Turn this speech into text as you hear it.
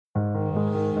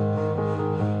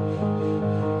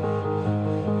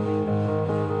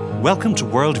Welcome to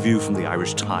Worldview from the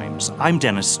Irish Times. I'm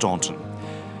Dennis Staunton.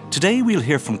 Today we'll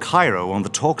hear from Cairo on the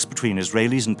talks between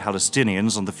Israelis and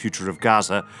Palestinians on the future of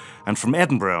Gaza, and from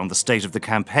Edinburgh on the state of the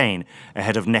campaign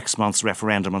ahead of next month's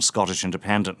referendum on Scottish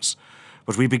independence.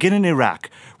 But we begin in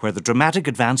Iraq, where the dramatic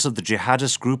advance of the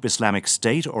jihadist group Islamic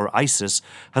State, or ISIS,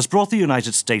 has brought the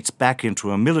United States back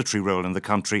into a military role in the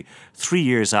country 3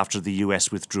 years after the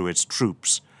US withdrew its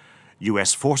troops.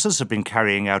 US forces have been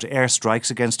carrying out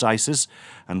airstrikes against ISIS,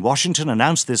 and Washington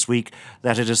announced this week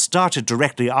that it has started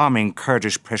directly arming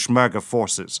Kurdish Peshmerga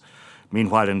forces.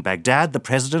 Meanwhile, in Baghdad, the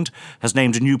president has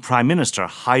named a new prime minister,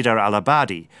 Haider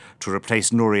al-Abadi, to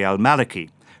replace Nouri al-Maliki,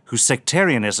 whose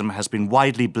sectarianism has been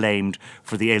widely blamed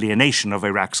for the alienation of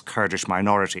Iraq's Kurdish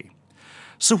minority.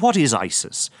 So what is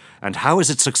ISIS, and how has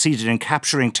it succeeded in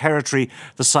capturing territory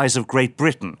the size of Great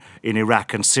Britain in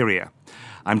Iraq and Syria?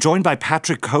 I'm joined by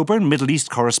Patrick Cockburn, Middle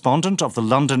East correspondent of the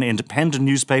London Independent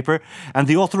newspaper and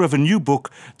the author of a new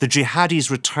book, The Jihadi's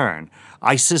Return,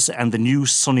 ISIS and the New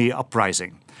Sunni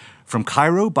Uprising. From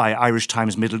Cairo by Irish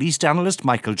Times Middle East analyst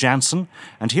Michael Jansen,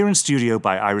 and here in studio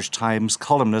by Irish Times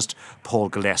columnist Paul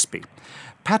Gillespie.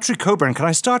 Patrick Cockburn, can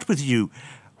I start with you?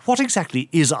 What exactly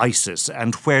is ISIS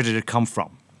and where did it come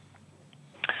from?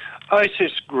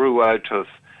 ISIS grew out of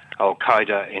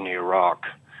Al-Qaeda in Iraq,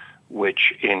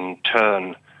 which in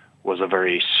turn was a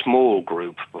very small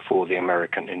group before the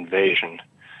American invasion,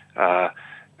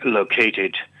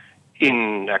 located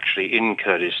in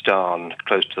Kurdistan,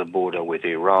 close to the border with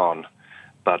Iran,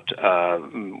 but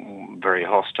very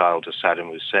hostile to Saddam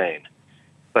Hussein.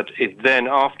 But then,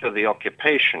 after the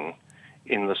occupation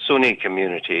in the Sunni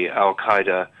community,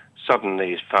 Al-Qaeda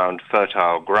suddenly found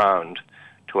fertile ground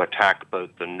to attack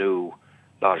both the new,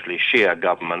 largely Shia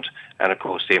government and, of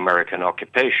course, the American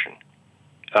occupation.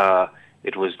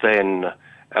 It was then,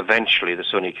 eventually, the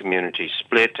Sunni community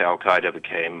split. Al-Qaeda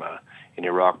in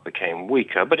Iraq became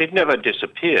weaker, but it never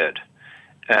disappeared,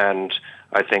 and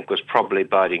I think was probably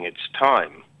biding its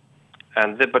time.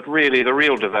 But really, the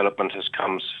real development has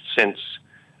come since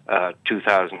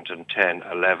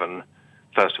 2010-11.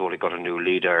 First of all, it got a new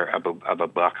leader, Abu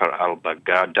Bakr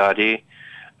al-Baghdadi.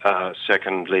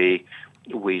 Secondly,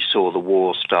 we saw the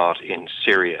war start in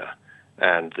Syria,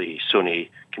 and the Sunni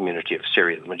community of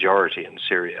Syria, the majority in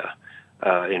Syria,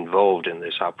 involved in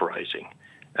this uprising.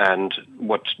 And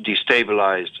what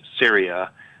destabilized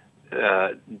Syria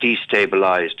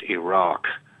destabilized Iraq.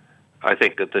 I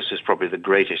think that this is probably the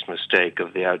greatest mistake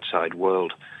of the outside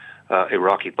world.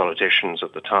 Iraqi politicians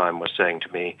at the time were saying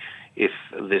to me, if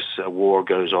this war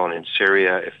goes on in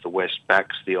Syria, if the West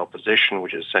backs the opposition,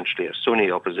 which is essentially a Sunni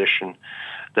opposition,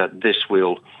 that this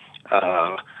will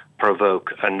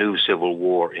provoke a new civil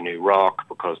war in Iraq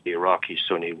because the Iraqi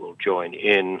Sunni will join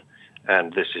in,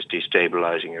 and this is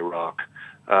destabilizing Iraq.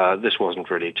 This wasn't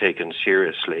really taken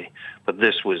seriously, but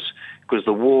this was because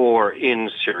the war in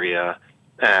Syria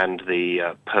and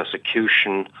the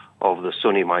persecution of the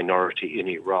Sunni minority in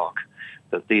Iraq,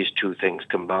 that these two things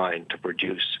combined to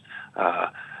produce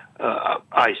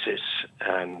ISIS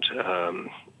and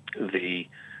the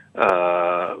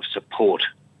support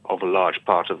of a large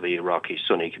part of the Iraqi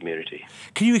Sunni community.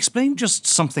 Can you explain just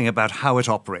something about how it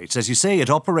operates? As you say, it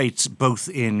operates both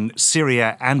in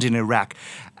Syria and in Iraq,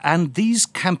 and these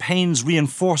campaigns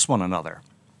reinforce one another.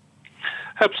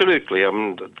 Absolutely.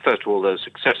 First of all, they're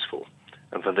successful,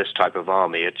 and for this type of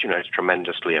army, it's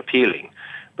tremendously appealing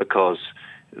because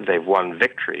they've won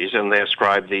victories, and they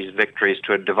ascribe these victories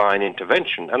to a divine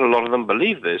intervention, and a lot of them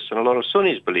believe this, and a lot of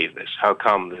Sunnis believe this. How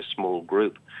come this small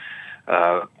group,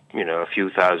 a few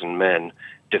thousand men,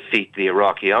 defeat the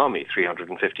Iraqi army,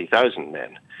 350,000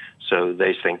 men? So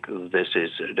they think this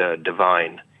is a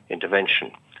divine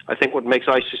intervention. I think what makes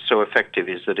ISIS so effective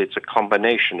is that it's a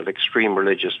combination of extreme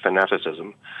religious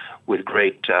fanaticism with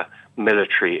great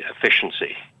military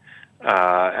efficiency.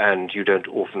 And you don't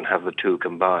often have the two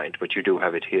combined, but you do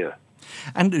have it here.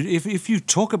 And if you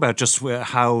talk about just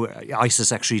how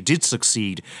ISIS actually did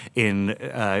succeed in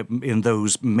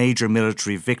those major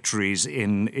military victories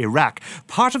in Iraq,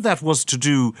 part of that was to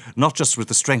do not just with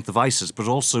the strength of ISIS, but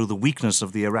also the weakness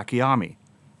of the Iraqi army.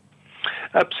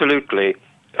 Absolutely.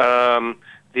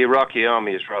 The Iraqi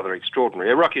army is rather extraordinary.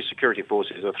 Iraqi security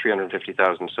forces are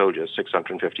 350,000 soldiers,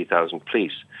 650,000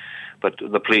 police. But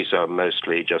the police are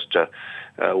mostly just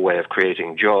a way of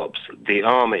creating jobs. The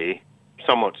army,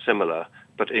 somewhat similar,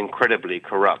 but incredibly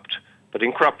corrupt, but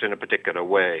corrupt in a particular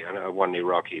way. And one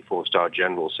Iraqi four-star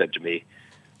general said to me,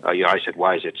 I said,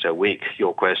 why is it so weak?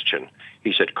 Your question.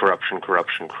 He said, corruption,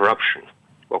 corruption, corruption.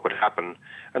 What would happen?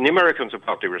 And the Americans are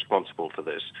partly responsible for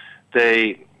this.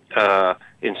 They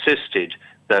insisted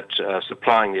that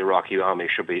supplying the Iraqi army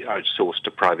should be outsourced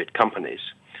to private companies,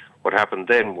 What happened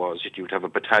then was that you'd have a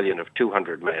battalion of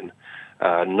 200 men,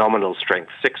 nominal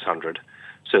strength 600,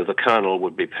 so the colonel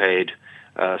would be paid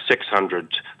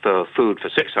 600 for food for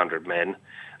 600 men,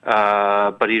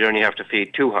 but he'd only have to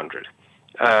feed 200.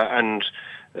 And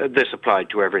this applied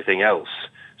to everything else.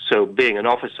 So being an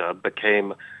officer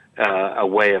became a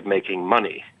way of making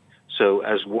money. So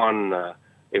as one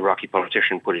Iraqi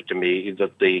politician put it to me,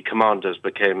 that the commanders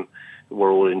were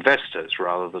all investors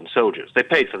rather than soldiers. They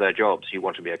paid for their jobs. You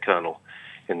want to be a colonel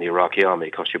in the Iraqi army,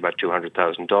 it cost you about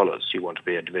 $200,000. You want to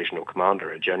be a divisional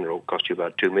commander, a general, it cost you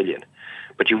about $2 million.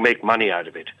 But you make money out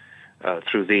of it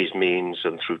through these means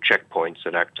and through checkpoints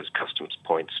that act as customs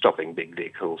points, stopping big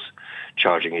vehicles,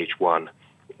 charging each one.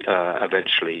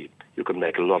 Eventually, you can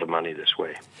make a lot of money this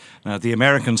way. Now, the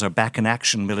Americans are back in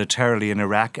action militarily in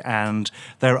Iraq, and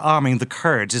they're arming the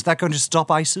Kurds. Is that going to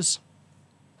stop ISIS?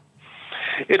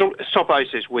 It'll stop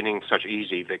ISIS winning such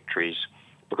easy victories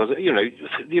because,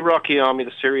 the Iraqi army,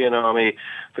 the Syrian army,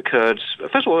 the Kurds,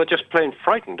 first of all, they're just plain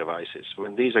frightened of ISIS. I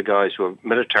mean, these are guys who are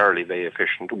militarily very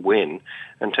efficient, win,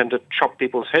 and tend to chop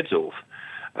people's heads off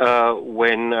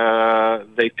when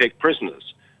they take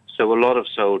prisoners. So a lot of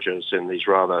soldiers in these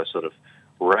rather sort of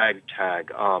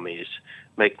ragtag armies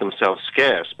make themselves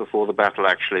scarce before the battle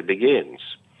actually begins.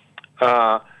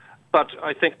 But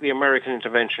I think the American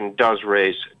intervention does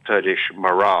raise Kurdish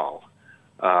morale,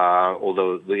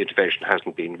 although the intervention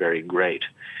hasn't been very great.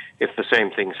 If the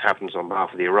same thing happens on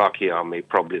behalf of the Iraqi army,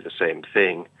 probably the same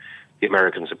thing. The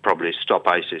Americans would probably stop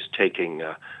ISIS taking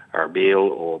Erbil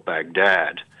or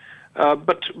Baghdad.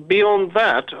 But beyond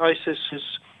that, ISIS is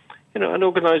an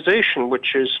organization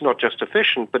which is not just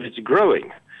efficient, but it's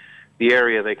growing. The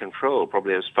area they control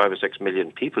probably has 5 or 6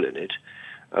 million people in it.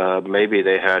 Maybe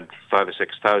they had 5,000 or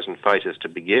 6,000 fighters to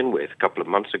begin with a couple of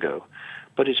months ago,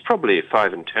 but it's probably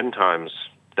 5 and 10 times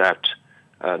that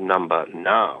number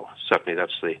now. Certainly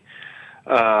that's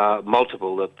the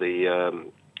multiple that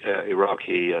the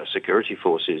Iraqi security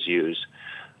forces use.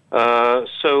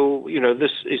 So,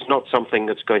 this is not something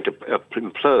that's going to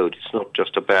implode. It's not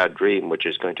just a bad dream which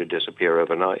is going to disappear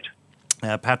overnight.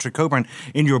 Patrick Cockburn,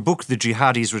 in your book, The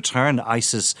Jihadis Return,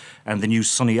 ISIS and the New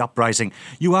Sunni Uprising,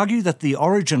 you argue that the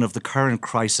origin of the current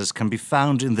crisis can be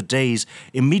found in the days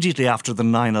immediately after the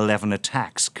 9/11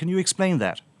 attacks. Can you explain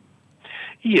that?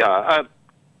 Yeah.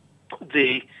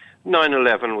 The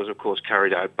 9/11 was, of course,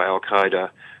 carried out by al-Qaeda,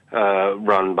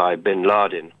 run by bin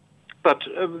Laden. But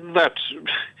that's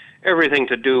everything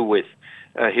to do with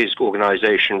his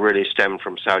organization really stemmed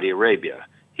from Saudi Arabia.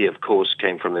 He, of course,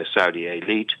 came from the Saudi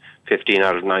elite. 15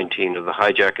 out of 19 of the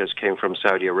hijackers came from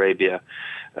Saudi Arabia.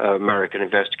 American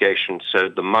investigations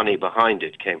showed the money behind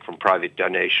it came from private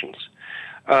donations.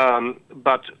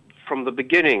 But from the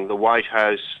beginning, the White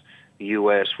House, the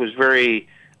U.S., was very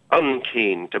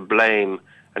unkeen to blame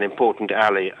an important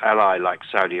ally like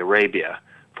Saudi Arabia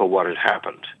for what had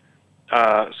happened.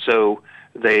 So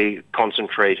they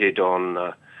concentrated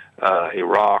on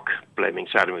Iraq, blaming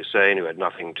Saddam Hussein, who had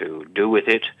nothing to do with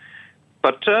it.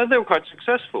 But they were quite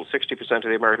successful. 60% of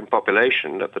the American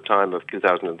population at the time of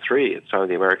 2003, at the time of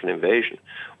the American invasion,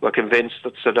 were convinced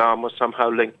that Saddam was somehow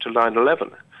linked to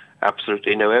 9/11.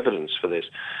 Absolutely no evidence for this.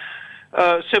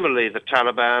 Similarly, the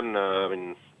Taliban,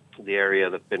 in the area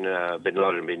that bin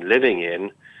Laden had been living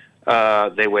in,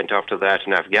 they went after that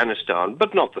in Afghanistan,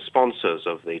 but not the sponsors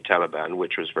of the Taliban,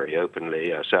 which was very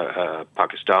openly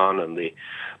Pakistan and the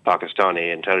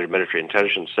Pakistani military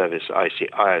intelligence service,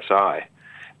 ISI.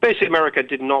 Basically, America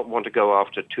did not want to go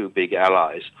after two big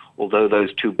allies, although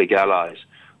those two big allies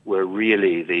were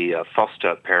really the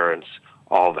foster parents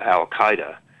of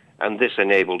al-Qaeda. And this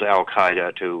enabled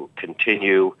al-Qaeda to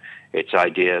continue its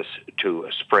ideas to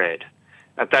spread.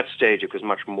 At that stage, it was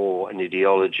much more an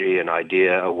ideology, an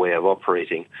idea, a way of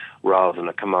operating, rather than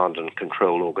a command and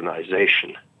control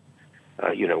organization.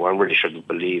 One really shouldn't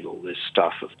believe all this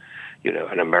stuff of,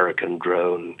 an American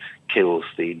drone kills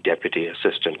the deputy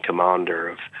assistant commander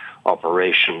of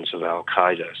operations of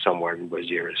al-Qaeda somewhere in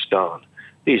Waziristan.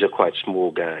 These are quite small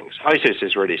gangs. ISIS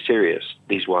is really serious.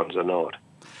 These ones are not.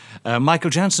 Michael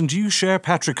Jansen, do you share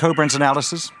Patrick Cockburn's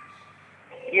analysis?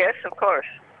 Yes, of course.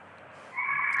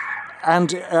 And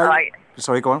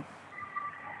sorry, go on.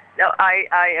 No,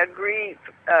 I agree,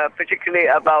 particularly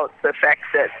about the fact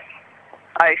that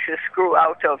ISIS grew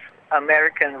out of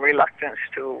American reluctance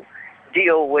to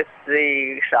deal with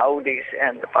the Saudis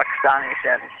and the Pakistanis,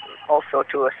 and also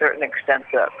to a certain extent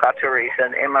the Qataris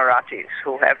and Emiratis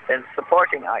who have been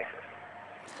supporting ISIS.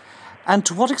 And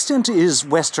to what extent is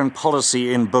Western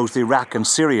policy in both Iraq and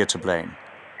Syria to blame?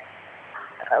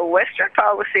 Western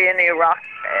policy in Iraq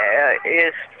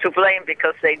is to blame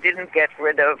because they didn't get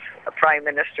rid of Prime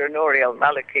Minister Nouri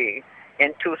al-Maliki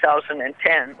in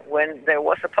 2010 when there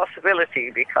was a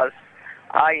possibility because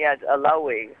Ayad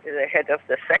Alawi, the head of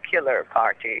the secular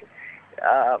party,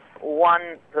 won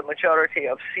the majority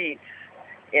of seats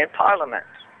in parliament.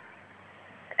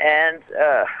 And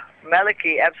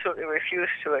Maliki absolutely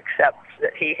refused to accept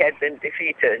that he had been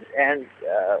defeated and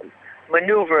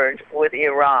maneuvered with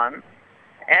Iran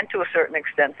and to a certain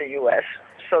extent the U.S.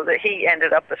 so that he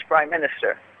ended up as prime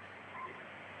minister.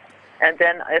 And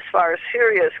then as far as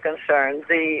Syria is concerned,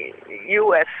 the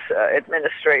U.S.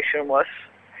 administration was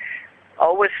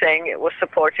always saying it was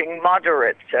supporting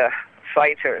moderate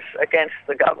fighters against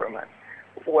the government,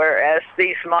 whereas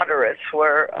these moderates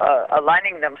were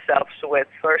aligning themselves with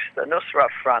first the Nusra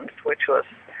Front, which was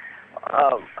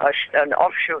an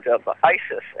offshoot of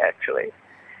ISIS, actually,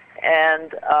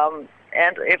 and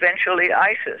eventually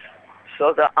ISIS.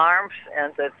 So the arms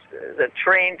and the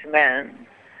trained men,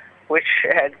 which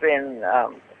had been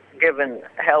given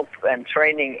help and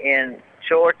training in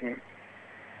Jordan,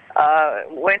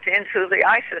 went into the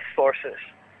ISIS forces.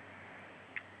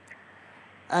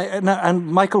 And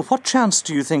Michael, what chance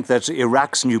do you think that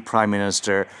Iraq's new prime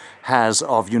minister has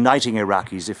of uniting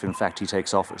Iraqis if, in fact, he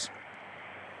takes office?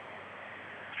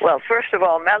 Well, first of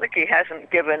all, Maliki hasn't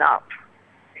given up.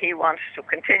 He wants to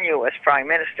continue as prime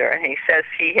minister, and he says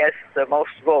he has the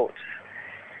most votes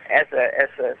as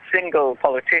a single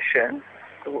politician.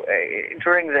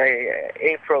 During the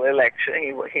April election,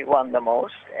 he won the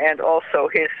most, and also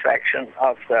his faction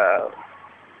of the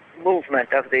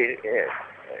movement of the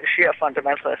Shia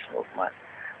fundamentalist movement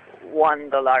won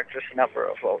the largest number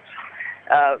of votes.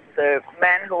 The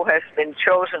man who has been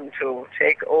chosen to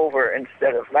take over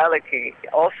instead of Maliki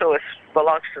also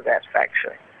belongs to that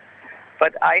faction.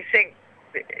 But I think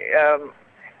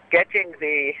getting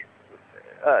the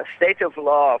State of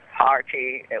Law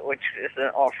Party, which is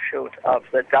an offshoot of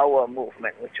the Dawa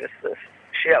movement, which is the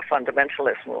Shia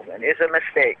fundamentalist movement, is a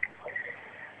mistake.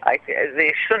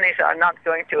 The Sunnis are not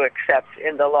going to accept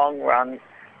in the long run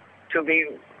to be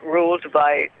ruled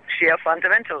by Shia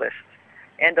fundamentalists.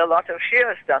 And a lot of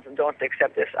Shias don't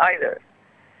accept this either.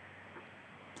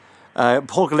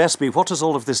 Paul Gillespie, what does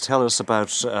all of this tell us about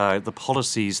the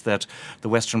policies that the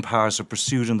Western powers have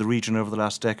pursued in the region over the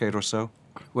last decade or so?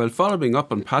 Well, following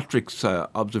up on Patrick's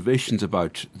observations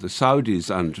about the Saudis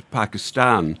and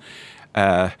Pakistan,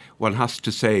 one has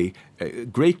to say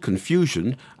great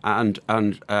confusion and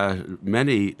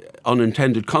many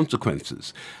unintended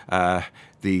consequences.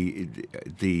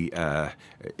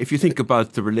 If you think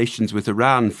about the relations with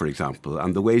Iran, for example,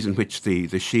 and the ways in which the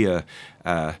Shia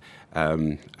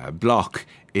bloc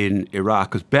in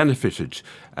Iraq has benefited,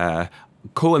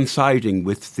 coinciding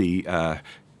with the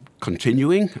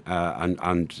continuing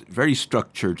and very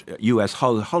structured U.S.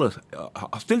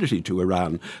 hostility to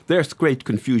Iran, there's great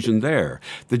confusion there.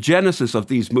 The genesis of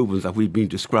these movements that we've been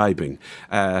describing,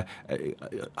 the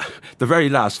very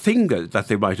last thing that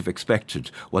they might have expected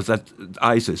was that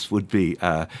ISIS would be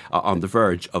on the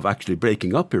verge of actually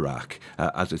breaking up Iraq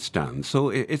as it stands. So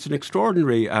it's an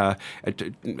extraordinary acts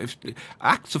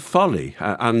of folly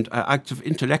and acts of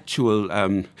intellectual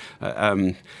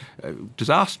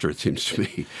disaster, it seems to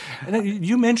me. And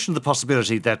you mentioned the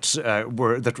possibility that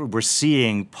we're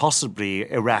seeing possibly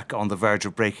Iraq on the verge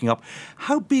of breaking up.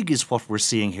 How big is what we're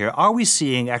seeing here? Are we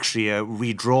seeing actually a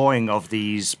redrawing of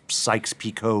these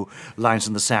Sykes-Picot lines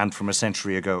in the sand from a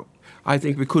century ago? I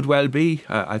think we could well be.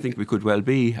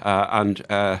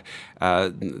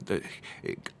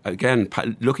 Again,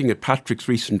 looking at Patrick's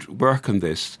recent work on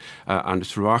this, and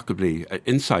it's remarkably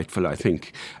insightful, I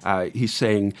think, he's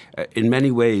saying in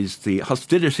many ways the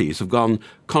hostilities have gone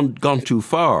too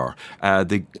far.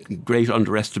 The great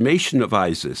underestimation of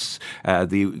ISIS,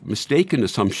 the mistaken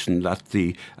assumption that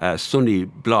the Sunni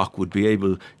bloc would be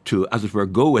able to, as it were,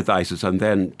 go with ISIS and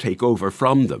then take over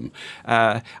from them.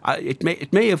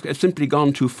 It may have simply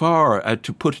gone too far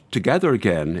to put it together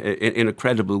again in a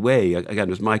credible way,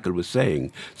 again, as Michael was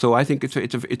saying. So I think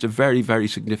it's a very, very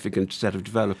significant set of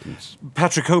developments.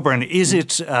 Patrick Coburn, is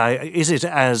it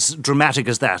as dramatic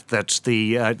as that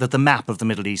the map of the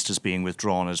Middle East is being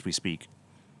withdrawn as we speak?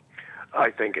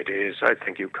 I think it is. I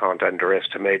think you can't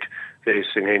underestimate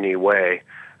this in any way.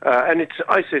 And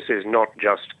ISIS is not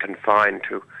just confined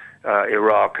to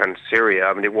Iraq and Syria.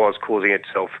 I mean, it was causing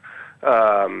itself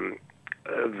the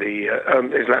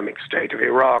Islamic State of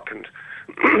Iraq and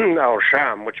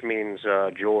al-Sham, which means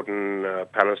Jordan,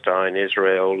 Palestine,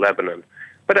 Israel, Lebanon.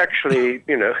 But actually,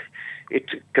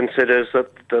 it considers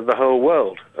that the whole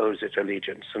world owes it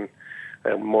allegiance, and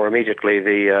more immediately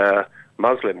the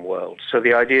Muslim world. So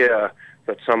the idea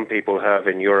that some people have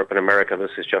in Europe and America,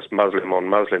 this is just Muslim on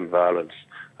Muslim violence,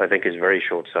 I think is very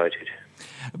short-sighted.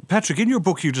 Patrick, in your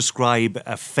book you describe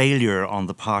a failure on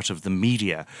the part of the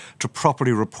media to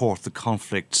properly report the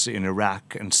conflicts in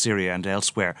Iraq and Syria and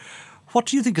elsewhere. What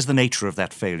do you think is the nature of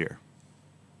that failure?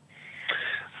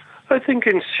 I think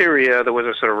in Syria there was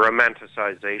a sort of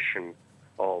romanticization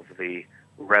of the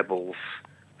rebels.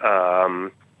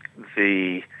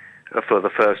 For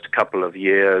the first couple of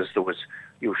years,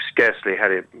 you scarcely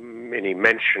had any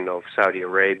mention of Saudi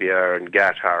Arabia and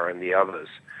Qatar and the others,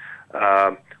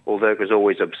 although it was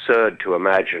always absurd to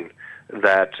imagine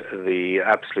that the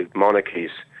absolute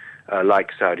monarchies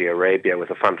like Saudi Arabia with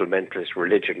a fundamentalist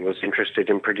religion was interested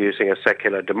in producing a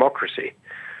secular democracy.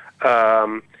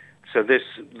 So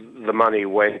the money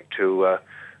went to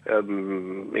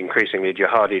increasingly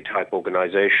jihadi-type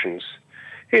organizations.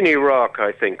 In Iraq,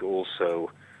 I think also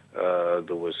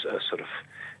there was a sort of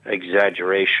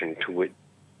exaggeration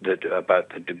about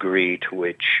the degree to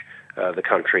which the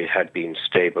country had been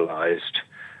stabilized.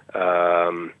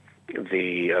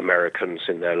 The Americans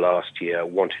in their last year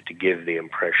wanted to give the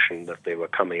impression that they were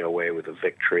coming away with a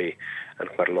victory, and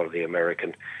quite a lot of the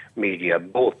American media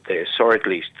bought this, or at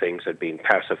least things had been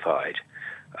pacified.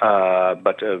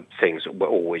 But things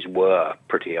always were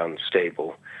pretty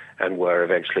unstable and were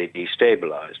eventually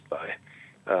destabilized by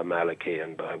Maliki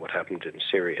and by what happened in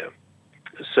Syria.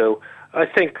 So I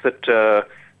think that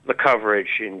the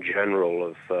coverage in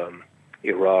general of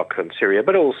Iraq and Syria,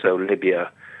 but also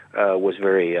Libya, was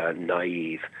very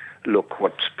naive. Look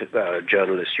what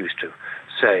journalists used to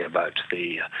say about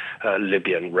the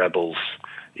Libyan rebels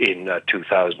in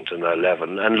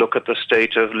 2011, and look at the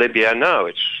state of Libya now.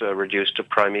 It's reduced to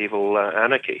primeval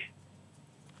anarchy.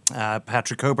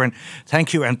 Patrick Cockburn,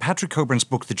 thank you. And Patrick Cockburn's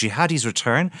book, The Jihadi's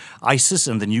Return, ISIS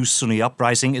and the New Sunni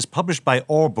Uprising, is published by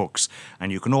Or Books,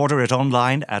 and you can order it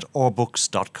online at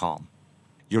orbooks.com.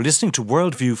 You're listening to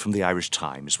Worldview from the Irish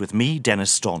Times with me,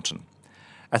 Dennis Staunton.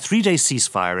 A 3-day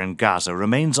ceasefire in Gaza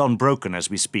remains unbroken as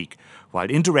we speak, while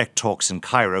indirect talks in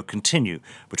Cairo continue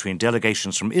between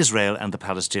delegations from Israel and the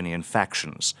Palestinian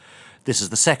factions. This is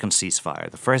the second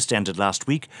ceasefire. The first ended last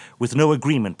week with no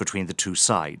agreement between the two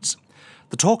sides.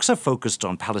 The talks are focused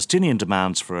on Palestinian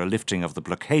demands for a lifting of the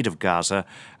blockade of Gaza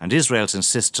and Israel's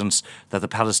insistence that the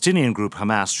Palestinian group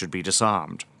Hamas should be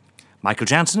disarmed. Michael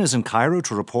Jansen is in Cairo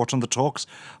to report on the talks.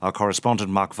 Our correspondent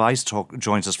Mark Weiss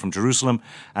joins us from Jerusalem,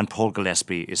 and Paul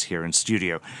Gillespie is here in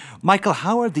studio. Michael,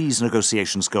 how are these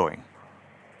negotiations going?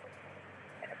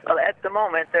 Well, at the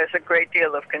moment, there's a great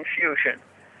deal of confusion.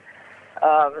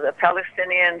 The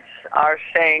Palestinians are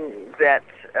saying that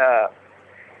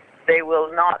they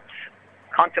will not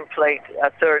contemplate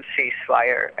a third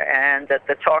ceasefire, and that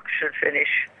the talks should finish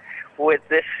with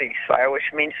this ceasefire,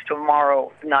 which means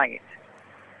tomorrow night.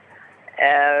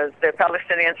 The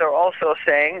Palestinians are also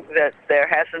saying that there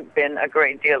hasn't been a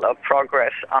great deal of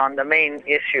progress on the main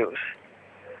issues,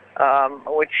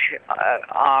 which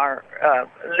are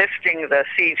lifting the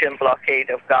siege and blockade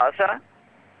of Gaza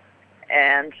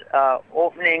and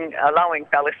allowing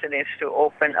Palestinians to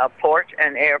open a port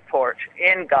and airport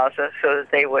in Gaza so that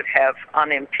they would have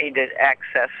unimpeded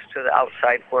access to the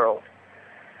outside world.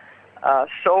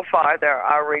 So far, there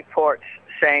are reports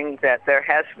saying that there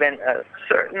has been a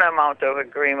certain amount of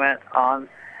agreement on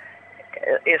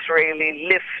Israeli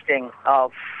lifting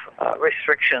of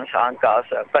restrictions on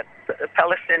Gaza, but the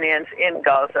Palestinians in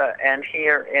Gaza and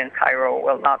here in Cairo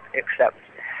will not accept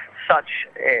such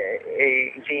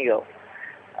a deal.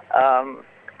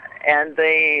 And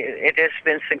it has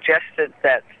been suggested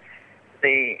that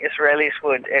the Israelis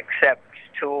would accept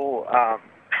to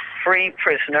free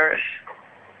prisoners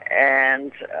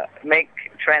and make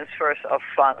transfers of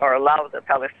funds, or allow the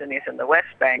Palestinians in the West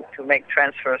Bank to make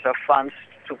transfers of funds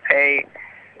to pay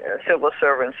civil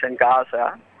servants in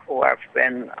Gaza who have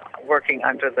been working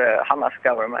under the Hamas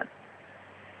government.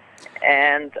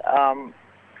 And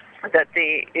that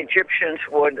the Egyptians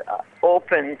would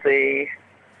open the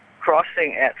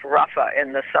crossing at Rafah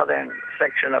in the southern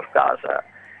section of Gaza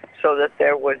so that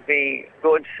there would be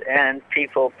goods and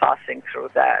people passing through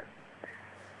that.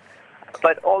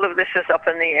 But all of this is up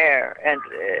in the air, and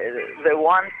the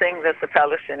one thing that the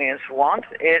Palestinians want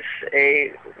is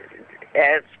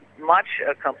as much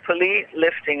a complete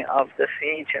lifting of the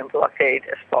siege and blockade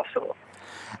as possible.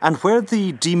 And where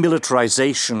the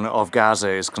demilitarization of Gaza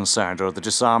is concerned, or the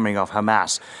disarming of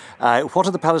Hamas, what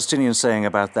are the Palestinians saying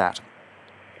about that?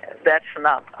 That's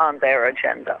not on their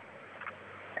agenda.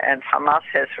 And Hamas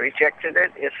has rejected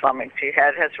it, Islamic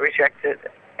Jihad has rejected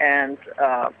it, and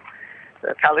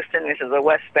the Palestinians of the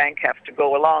West Bank have to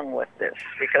go along with this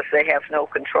because they have no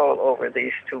control over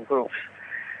these two groups.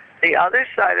 The other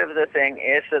side of the thing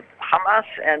is that Hamas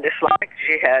and Islamic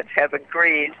Jihad have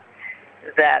agreed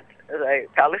that the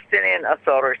Palestinian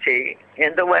Authority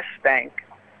in the West Bank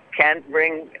can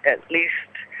bring at least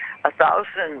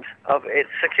 1,000 of its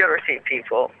security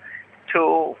people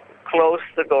to close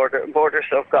the borders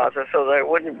of Gaza so there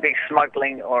wouldn't be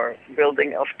smuggling or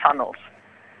building of tunnels.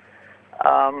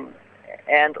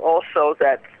 And also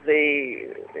that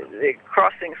the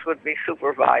crossings would be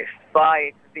supervised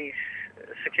by these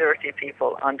security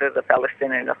people under the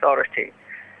Palestinian Authority.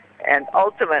 And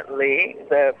ultimately,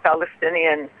 the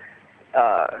Palestinian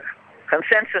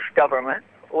consensus government,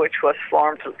 which was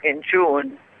formed in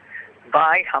June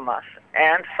by Hamas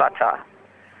and Fatah,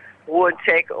 would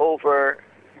take over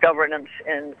governance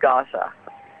in Gaza,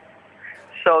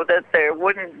 so that there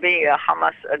wouldn't be a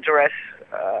Hamas address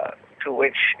to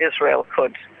which Israel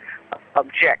could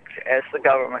object as the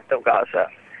government of Gaza.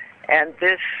 And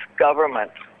this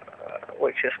government,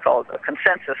 which is called a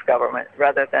consensus government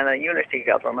rather than a unity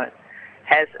government,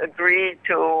 has agreed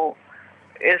to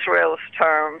Israel's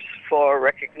terms for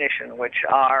recognition, which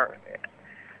are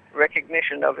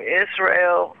recognition of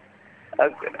Israel,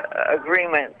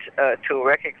 agreement to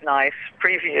recognize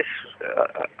previous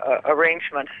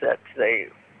arrangements that the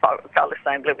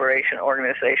Palestine Liberation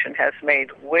Organization has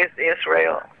made with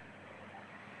Israel,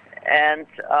 and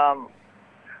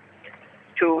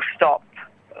to stop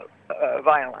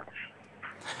violence.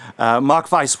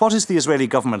 Mark Weiss, what is the Israeli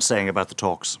government saying about the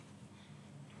talks?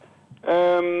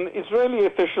 Israeli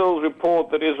officials report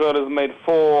that Israel has made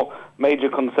 4 major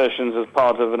concessions as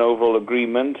part of an overall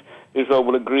agreement. Israel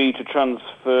will agree to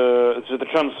the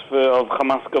transfer of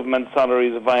Hamas government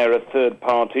salaries via a third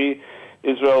party.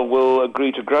 Israel will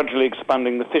agree to gradually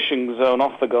expanding the fishing zone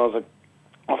off the Gaza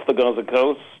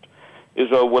coast.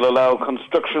 Israel will allow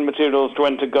construction materials to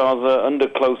enter Gaza under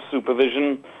close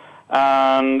supervision.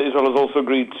 And Israel has also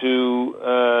agreed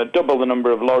to double the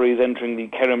number of lorries entering the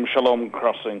Kerem Shalom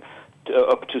crossing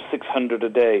up to 600 a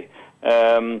day.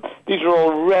 These are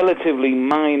all relatively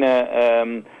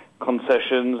minor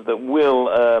concessions that will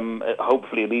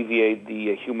hopefully alleviate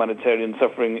the humanitarian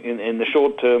suffering in the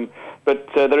short term. But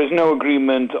there is no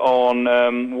agreement on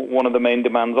one of the main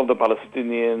demands of the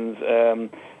Palestinians,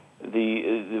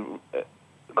 the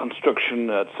construction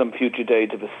at some future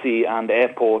date of a sea and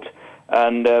airport.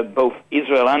 And both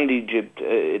Israel and Egypt,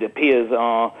 it appears,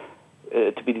 are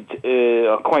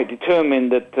quite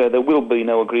determined that there will be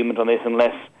no agreement on this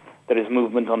unless there is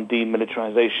movement on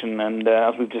demilitarization. And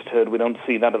as we've just heard, we don't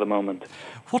see that at the moment.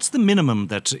 What's the minimum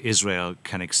that Israel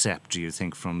can accept, do you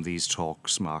think, from these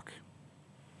talks, Mark?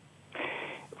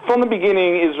 From the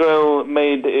beginning, Israel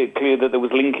made it clear that there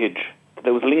was linkage.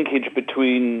 There was linkage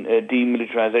between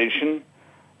demilitarization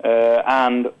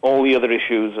and all the other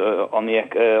issues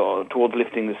towards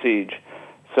lifting the siege.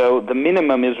 So the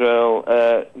minimum Israel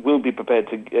will be prepared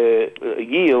to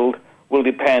yield will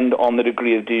depend on the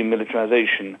degree of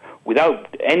demilitarization.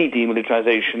 Without any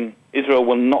demilitarization, Israel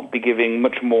will not be giving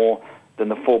much more than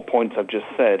the 4 points I've just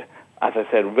said. As I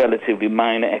said, relatively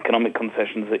minor economic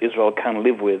concessions that Israel can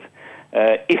live with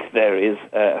if there is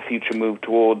a future move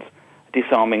towards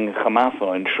disarming Hamas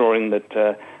or ensuring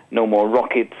that no more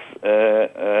rockets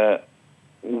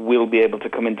will be able to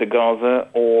come into Gaza,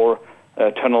 or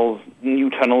new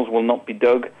tunnels will not be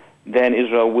dug. Then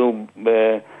Israel will,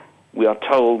 we are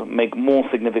told, make more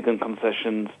significant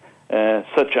concessions,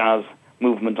 such as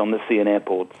movement on the sea and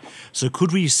airports. So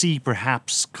could we see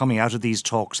perhaps coming out of these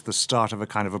talks the start of a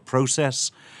kind of a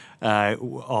process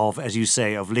of, as you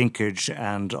say, of linkage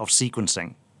and of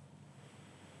sequencing?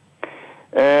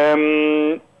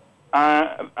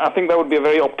 I think that would be a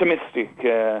very optimistic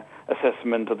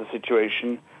assessment of the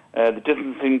situation. There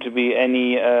doesn't seem to be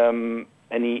any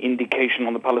indication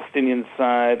on the Palestinian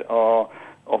side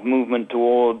of movement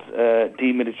towards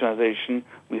demilitarization.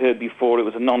 We heard before it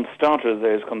was a non-starter as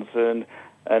there is concerned.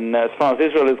 And as far as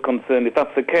Israel is concerned, if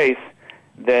that's the case,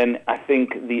 then I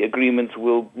think the agreements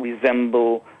will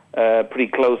resemble pretty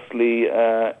closely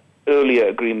earlier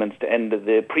agreements to end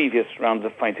the previous rounds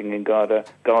of fighting in Gaza.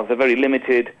 Very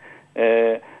limited,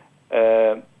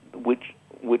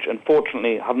 which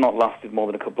unfortunately have not lasted more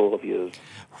than a couple of years.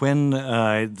 When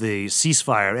the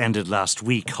ceasefire ended last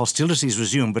week, hostilities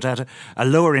resumed, but at a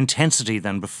lower intensity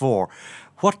than before.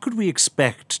 What could we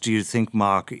expect, do you think,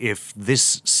 Mark, if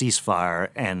this ceasefire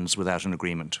ends without an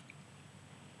agreement?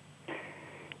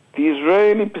 The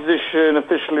Israeli position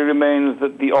officially remains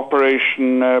that the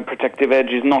Operation Protective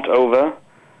Edge is not over.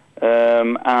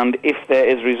 And if there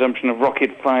is resumption of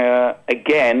rocket fire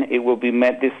again, it will be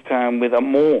met this time with a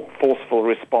more forceful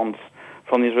response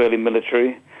from the Israeli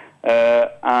military.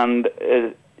 And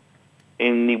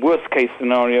in the worst-case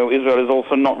scenario, Israel is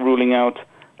also not ruling out,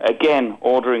 again,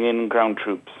 ordering in ground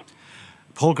troops.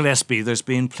 Paul Gillespie, there's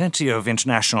been plenty of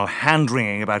international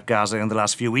hand-wringing about Gaza in the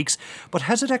last few weeks, but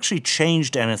has it actually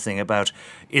changed anything about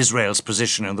Israel's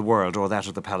position in the world or that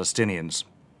of the Palestinians?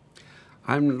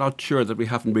 I'm not sure that we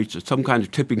haven't reached some kind of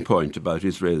tipping point about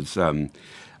Israel's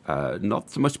not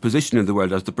so much position in the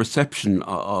world as the perception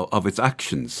of its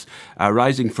actions,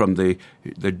 arising from the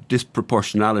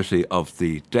disproportionality of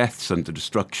the deaths and the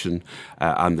destruction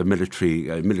and the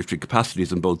military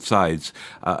capacities on both sides,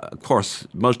 of course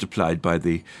multiplied by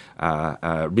the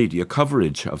media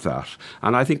coverage of that.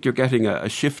 And I think you're getting a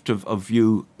shift of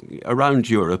view around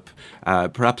Europe,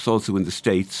 perhaps also in the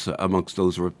States, amongst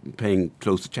those who are paying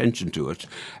close attention to it,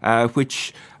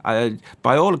 which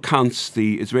by all accounts,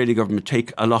 the Israeli government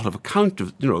take a lot of account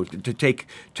of, to take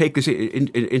this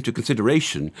into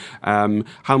consideration.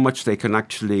 How much they can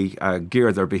actually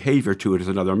gear their behaviour to it is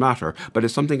another matter. But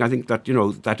it's something I think that,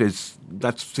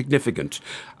 that's significant.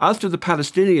 As to the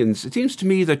Palestinians, it seems to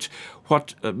me that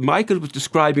what Michael was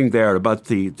describing there about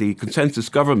the consensus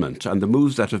government and the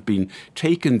moves that have been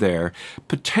taken there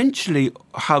potentially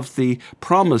have the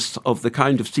promise of the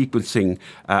kind of sequencing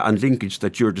and linkage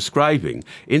that you're describing,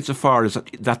 insofar as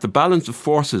that the balance of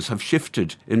forces have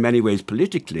shifted in many ways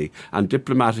politically and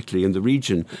diplomatically in the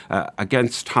region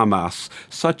against Hamas,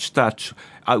 such that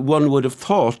one would have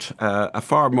thought a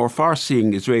far more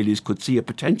far-seeing Israelis could see a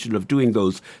potential of doing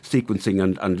those sequencing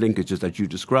and linkages that you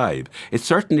describe. It's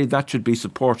certainly that should be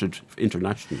supported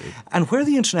internationally. And where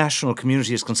the international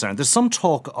community is concerned, there's some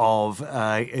talk of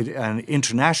an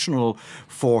international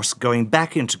force going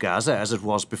back into Gaza, as it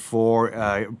was before,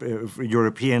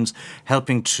 Europeans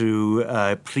helping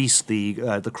to police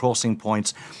the crossing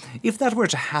points. If that were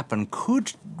to happen,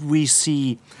 could we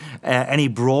see any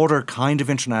broader kind of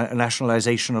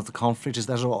internationalization of the conflict? Is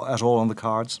that at all on the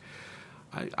cards?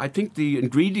 I think the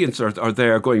ingredients are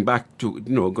there, going back to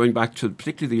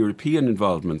particularly the European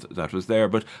involvement that was there.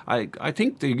 But I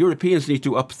think the Europeans need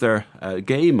to up their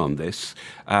game on this.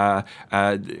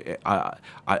 I'd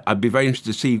be very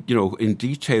interested to see, in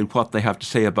detail what they have to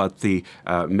say about the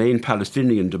main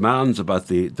Palestinian demands, about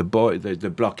the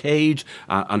blockade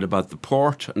and about the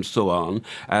port and so on.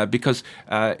 Because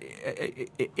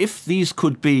if these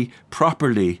could be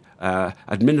properly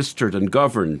administered and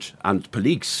governed and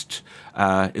policed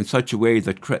in such a way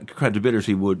that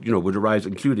credibility would arise,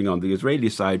 including on the Israeli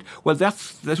side, well, that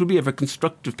would be a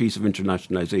constructive piece of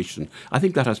internationalisation. I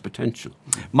think that has potential.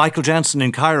 Michael Jansen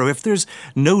in Cairo, if there's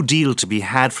no deal to be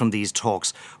had from these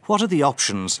talks, what are the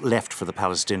options left for the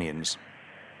Palestinians?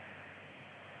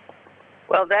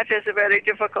 Well, that is a very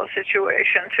difficult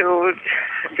situation to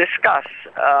discuss.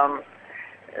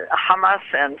 Hamas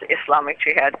and Islamic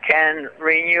Jihad can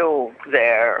renew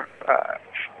their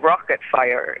rocket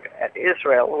fire at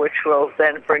Israel, which will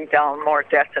then bring down more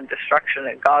death and destruction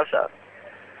in Gaza.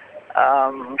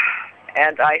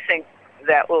 And I think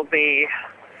that will be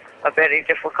a very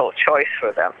difficult choice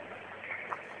for them.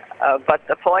 But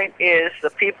the point is,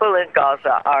 the people in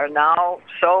Gaza are now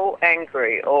so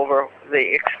angry over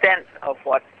the extent of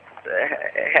what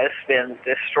has been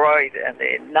destroyed and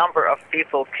the number of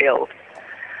people killed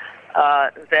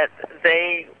that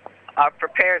they are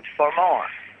prepared for more.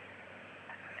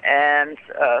 And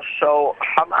so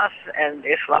Hamas and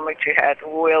Islamic Jihad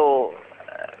will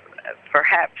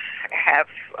perhaps have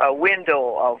a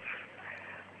window of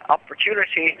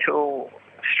opportunity to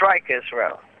strike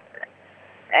Israel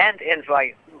and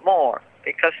invite more,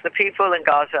 because the people in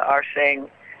Gaza are saying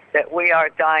that we are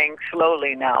dying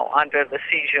slowly now under the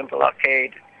siege and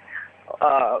blockade.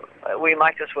 We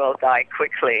might as well die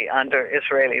quickly under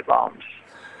Israeli bombs.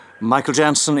 Michael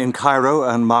Jansen in Cairo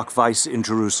and Mark Weiss in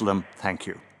Jerusalem, thank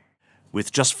you.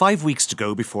 With just 5 weeks to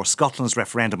go before Scotland's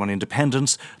referendum on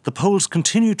independence, the polls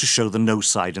continue to show the no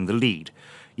side in the lead.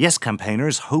 Yes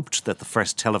campaigners hoped that the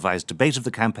first televised debate of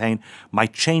the campaign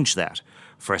might change that.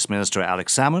 First Minister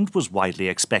Alex Salmond was widely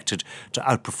expected to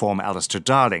outperform Alistair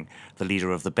Darling, the leader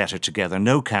of the Better Together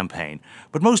No campaign,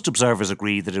 but most observers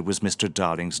agree that it was Mr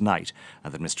Darling's night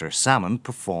and that Mr Salmond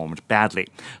performed badly.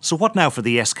 So what now for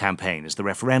the Yes campaign? Is the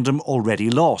referendum already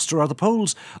lost, or are the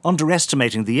polls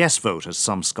underestimating the Yes vote, as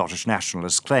some Scottish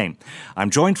nationalists claim?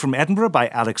 I'm joined from Edinburgh by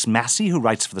Alex Massey, who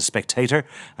writes for The Spectator,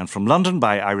 and from London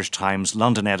by Irish Times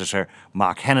London editor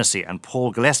Mark Hennessy, and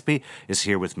Paul Gillespie is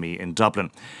here with me in Dublin.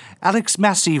 Alex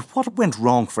Massey, what went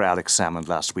wrong for Alex Salmond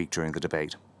last week during the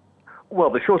debate? Well,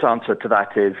 the short answer to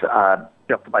that is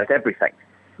just about everything.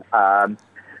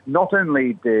 Not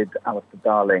only did Alistair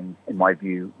Darling, in my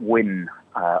view, win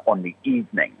on the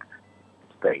evening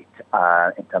debate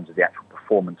in terms of the actual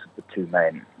performance of the two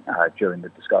men during the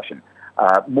discussion,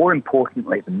 more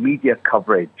importantly, the media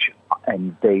coverage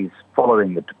in days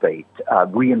following the debate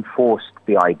reinforced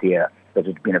the idea that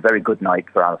it had been a very good night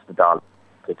for Alistair Darling,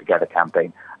 the Together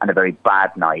campaign, and a very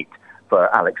bad night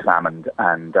for Alex Salmond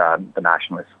and the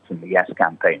Nationalists in the Yes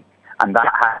campaign. And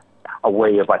that had a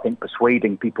way of, I think,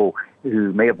 persuading people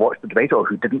who may have watched the debate or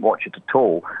who didn't watch it at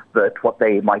all that what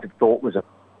they might have thought was an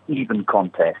even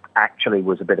contest actually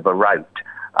was a bit of a rout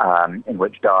in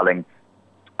which Darling,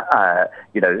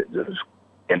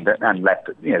 and left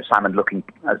Salmond looking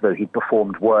as though he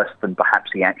performed worse than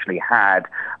perhaps he actually had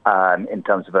in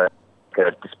terms of a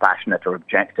dispassionate or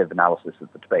objective analysis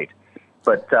of the debate.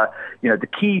 But the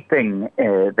key thing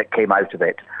that came out of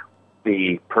it,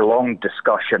 the prolonged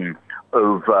discussion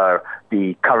over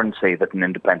the currency that an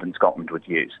independent Scotland would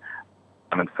use.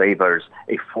 And favours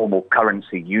a formal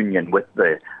currency union with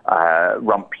the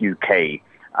Rump UK.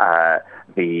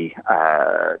 The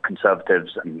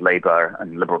Conservatives and Labour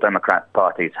and Liberal Democrat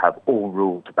parties have all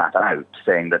ruled that out,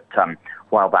 saying that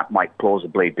while that might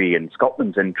plausibly be in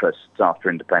Scotland's interests after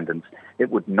independence, it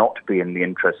would not be in the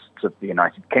interests of the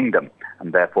United Kingdom,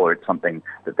 and therefore it's something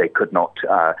that they could not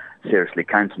seriously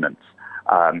countenance.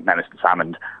 Now, Mr.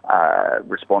 Salmond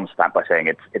responds to that by saying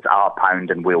it's our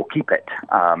pound and we'll keep it.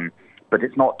 But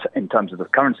it's not, in terms of the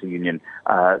currency union,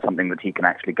 something that he can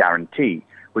actually guarantee,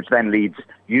 which then leads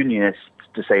unionists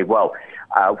to say, well,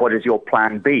 what is your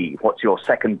plan B? What's your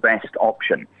second best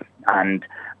option? And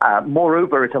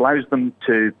moreover, it allows them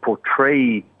to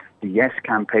portray the Yes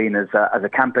campaign as a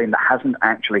campaign that hasn't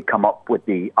actually come up with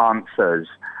the answers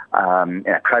in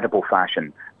a credible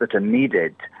fashion that are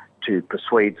needed to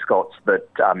persuade Scots that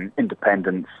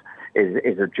independence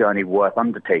is a journey worth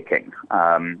undertaking.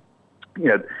 And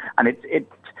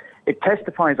it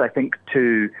testifies, I think,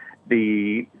 to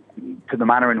the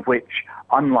manner in which,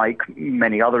 unlike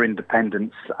many other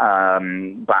independence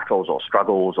battles or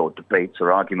struggles or debates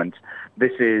or arguments,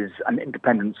 this is an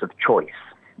independence of choice.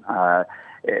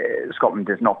 Scotland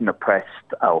is not an oppressed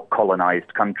or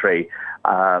colonised country.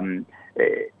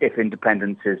 If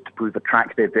independence is to prove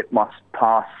attractive, it must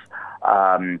pass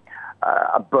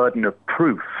a burden of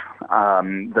proof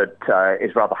that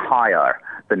is rather higher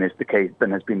than has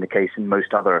been the case in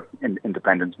most other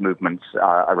independence movements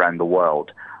around the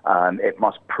world. It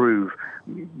must prove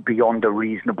beyond a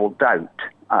reasonable doubt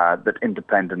that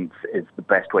independence is the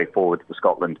best way forward for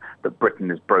Scotland, that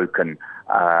Britain is broken,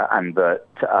 and that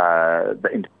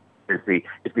independence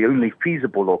is the only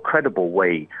feasible or credible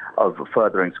way of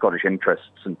furthering Scottish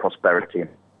interests and prosperity.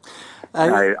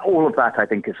 All of that, I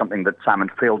think, is something that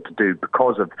Salmond failed to do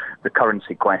because of the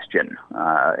currency question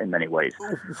in many ways.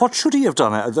 What should he have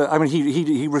done? I mean,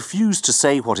 he refused to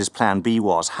say what his plan B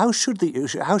was. How should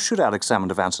Alex Salmond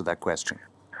have answered that question?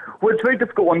 Well, it's a very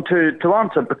difficult one to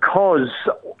answer because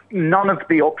none of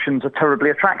the options are terribly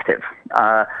attractive.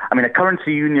 A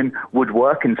currency union would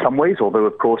work in some ways, although,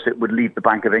 of course, it would leave the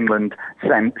Bank of England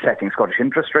setting Scottish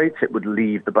interest rates. It would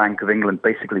leave the Bank of England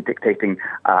basically dictating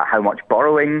how much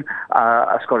borrowing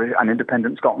an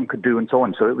independent Scotland could do and so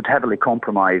on. So it would heavily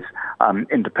compromise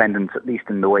independence, at least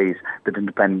in the ways that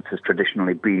independence has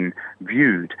traditionally been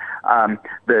viewed.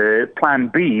 The plan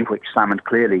B, which Salmond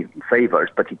clearly favours,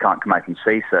 but he can't come out and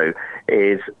say so,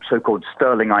 is so-called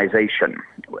sterlingisation.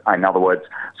 In other words,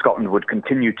 Scotland would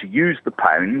continue to use the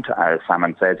pound. As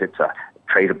Salmond says, it's a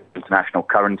tradable international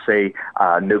currency.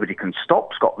 Nobody can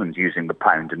stop Scotland using the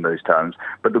pound in those terms,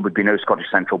 but there would be no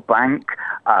Scottish central bank.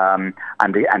 And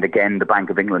again, the Bank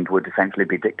of England would essentially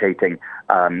be dictating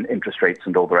interest rates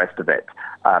and all the rest of it.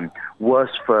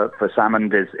 Worse for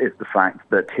Salmond is the fact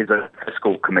that his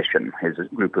fiscal commission, his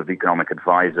group of economic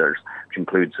advisors, which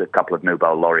includes a couple of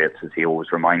Nobel laureates, as he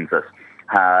always reminds us,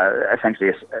 essentially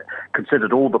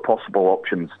considered all the possible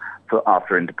options for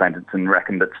after independence and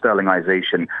reckoned that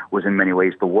sterlingisation was in many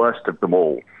ways the worst of them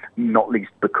all, not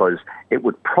least because it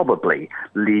would probably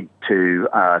lead to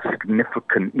a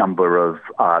significant number of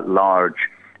large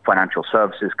financial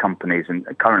services companies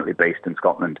currently based in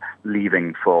Scotland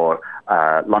leaving for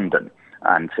London.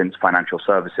 And since financial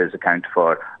services account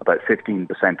for about 15%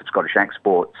 of Scottish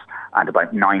exports and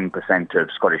about 9% of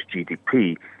Scottish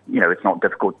GDP, it's not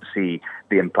difficult to see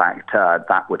the impact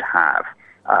that would have.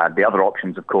 The other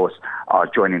options, of course, are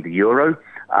joining the euro,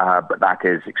 but that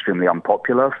is extremely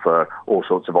unpopular for all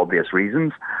sorts of obvious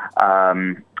reasons.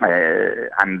 And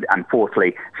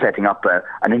fourthly, setting up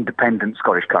an independent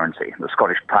Scottish currency, the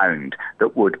Scottish pound,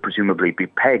 that would presumably be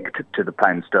pegged to the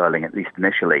pound sterling, at least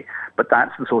initially. But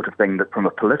that's the sort of thing that, from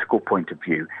a political point of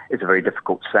view, is a very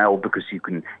difficult sell, because you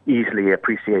can easily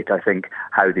appreciate, I think,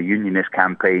 how the Unionist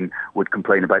campaign would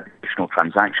complain about the additional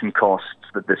transaction costs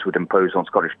that this would impose on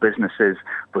Scottish businesses,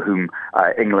 for whom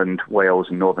England, Wales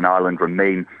and Northern Ireland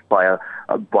remain by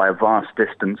a vast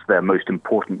distance their most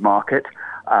important market.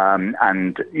 And,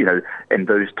 in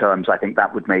those terms, I think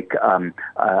that would make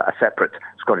a separate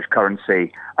Scottish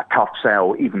currency a tough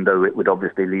sell, even though it would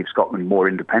obviously leave Scotland more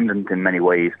independent in many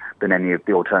ways than any of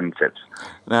the alternatives.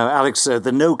 Now, Alex,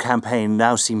 the No campaign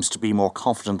now seems to be more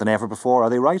confident than ever before. Are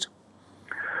they right?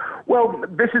 Well,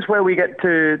 this is where we get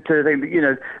to think,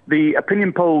 the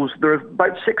opinion polls. There are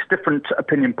about 6 different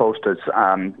opinion pollsters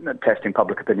testing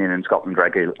public opinion in Scotland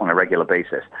on a regular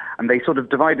basis, and they sort of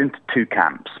divide into 2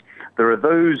 camps. There are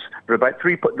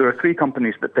 3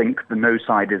 companies that think the No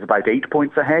side is about 8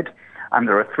 points ahead, and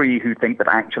there are 3 who think that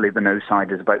actually the No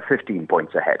side is about 15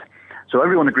 points ahead. So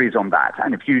everyone agrees on that.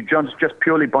 And if you judge just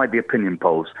purely by the opinion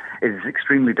polls, it is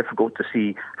extremely difficult to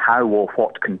see how or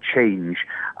what can change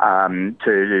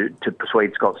to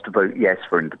persuade Scots to vote yes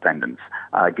for independence,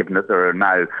 given that there are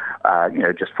now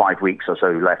just 5 weeks or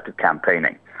so left of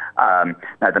campaigning.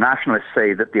 Now, the Nationalists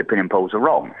say that the opinion polls are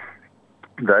wrong,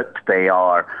 that they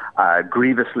are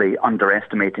grievously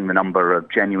underestimating the number of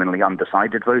genuinely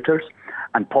undecided voters,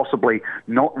 and possibly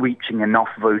not reaching enough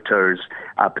voters,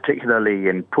 particularly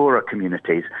in poorer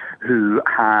communities, who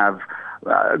have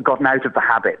gotten out of the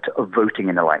habit of voting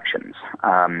in elections,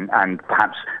 and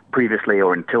perhaps previously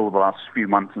or until the last few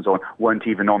months and so on, weren't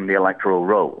even on the electoral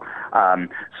roll.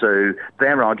 So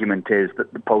their argument is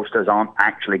that the pollsters aren't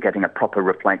actually getting a proper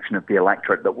reflection of the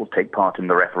electorate that will take part in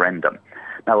the referendum.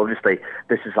 Now, obviously,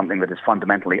 this is something that is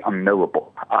fundamentally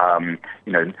unknowable.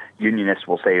 Unionists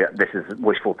will say that this is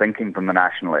wishful thinking from the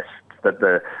Nationalists,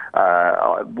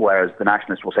 whereas the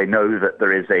Nationalists will say no, that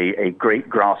there is a great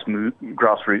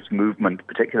grassroots movement,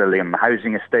 particularly in the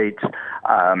housing estates,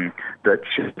 that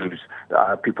shows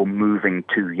people moving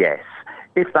to yes.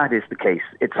 If that is the case,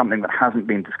 it's something that hasn't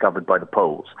been discovered by the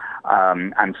polls.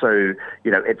 And so,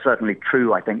 it's certainly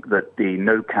true, I think, that the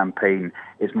No campaign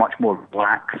is much more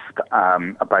relaxed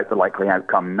about the likely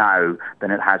outcome now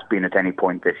than it has been at any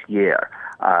point this year.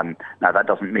 Now, that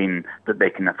doesn't mean that they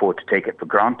can afford to take it for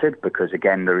granted, because,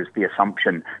 again, there is the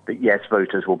assumption that yes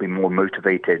voters will be more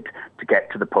motivated to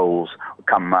get to the polls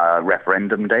come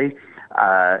referendum day.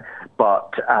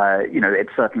 But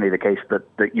it's certainly the case that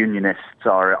Unionists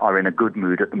are in a good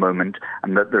mood at the moment,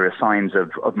 and that there are signs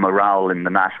of morale in the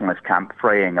Nationalist camp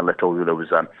fraying a little. There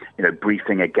was a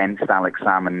briefing against Alex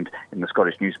Salmond in the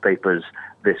Scottish newspapers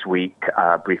this week,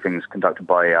 briefings conducted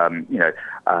by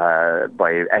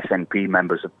SNP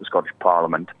members of the Scottish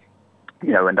Parliament.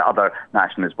 And other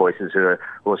nationalist voices who are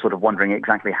sort of wondering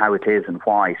exactly how it is and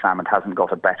why Salmond hasn't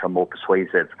got a better, more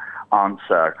persuasive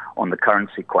answer on the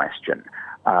currency question,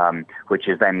 which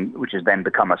has then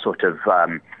become a sort of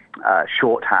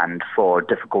shorthand for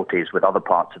difficulties with other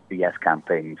parts of the Yes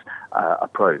campaign's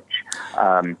approach.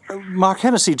 Mark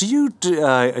Hennessy, do you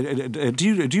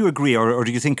agree, or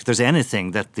do you think there's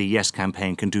anything that the Yes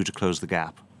campaign can do to close the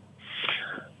gap?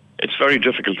 It's very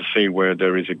difficult to see where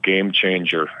there is a game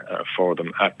changer for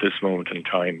them at this moment in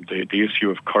time. The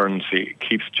issue of currency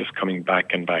keeps just coming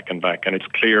back and back and back, and it's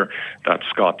clear that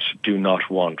Scots do not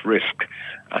want risk.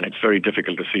 And it's very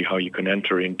difficult to see how you can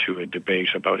enter into a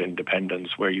debate about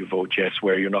independence where you vote yes,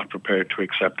 where you're not prepared to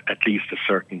accept at least a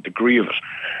certain degree of it.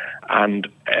 And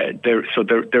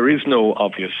there is no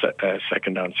obvious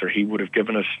second answer. He would have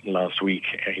given us last week.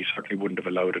 He certainly wouldn't have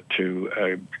allowed it to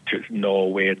gnaw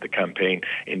away at the campaign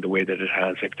in the way that it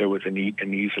has if there was an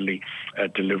easily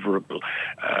deliverable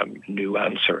new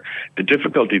answer. The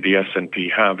difficulty the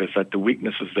SNP have is that the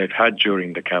weaknesses they've had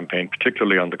during the campaign,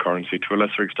 particularly on the currency, to a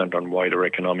lesser extent on wider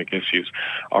economic issues,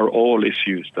 are all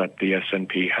issues that the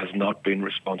SNP has not been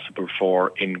responsible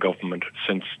for in government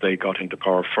since they got into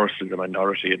power, first as a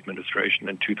minority administration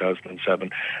in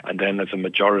 2007 and then as a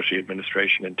majority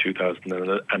administration in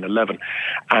 2011.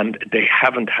 And they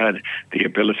haven't had the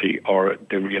ability or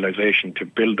the realization to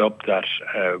build up that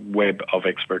web of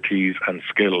expertise and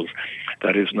skills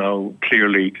that is now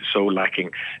clearly so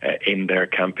lacking in their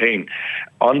campaign.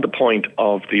 On the point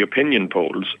of the opinion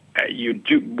polls,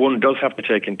 one does have to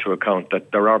take into account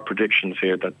that there are predictions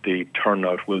here that the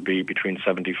turnout will be between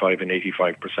 75 and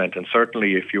 85%. And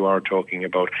certainly if you are talking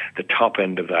about the top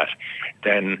end of that,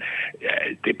 then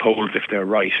the polls, if they're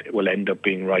right, will end up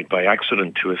being right by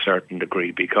accident to a certain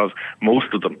degree, because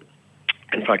most of them,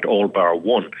 in fact all bar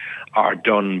one, are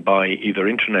done by either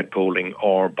internet polling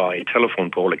or by telephone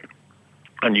polling.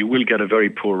 And you will get a very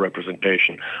poor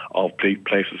representation of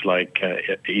places like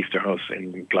Easterhouse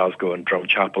in Glasgow and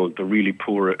Drumchapel, the really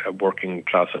poor working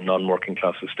class and non-working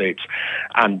class estates.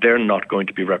 And they're not going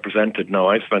to be represented. Now,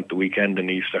 I spent the weekend in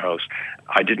Easterhouse.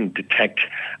 I didn't detect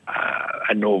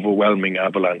an overwhelming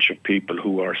avalanche of people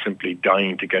who are simply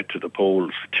dying to get to the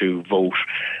polls to vote.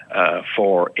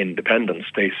 for independence.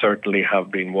 They certainly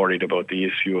have been worried about the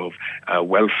issue of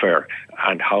welfare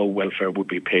and how welfare would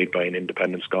be paid by an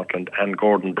independent Scotland. And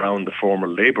Gordon Brown, the former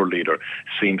Labour leader,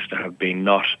 seems to have been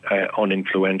not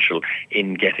uninfluential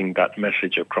in getting that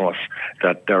message across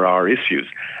that there are issues.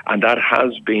 And that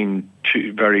has been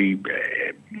very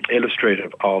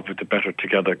illustrative of the Better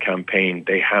Together campaign.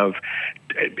 They have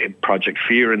Project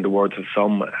Fear, in the words of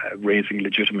some, raising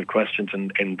legitimate questions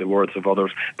in the words of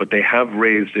others, but they have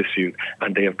raised issues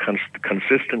and they have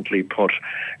consistently put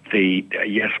the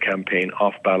Yes campaign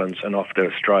off balance and off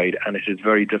their stride, and it is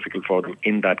very difficult for them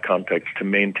in that context to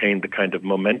maintain the kind of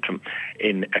momentum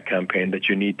in a campaign that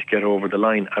you need to get over the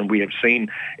line. And we have seen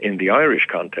in the Irish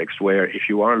context where if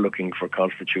you are looking for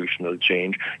constitutional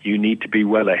change, you need to be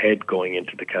well ahead going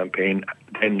into the campaign,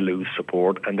 then lose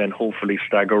support, and then hopefully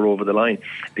stagger over the line.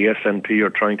 The SNP are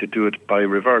trying to do it by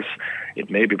reverse. It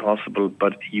may be possible,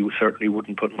 but you certainly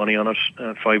wouldn't put money on it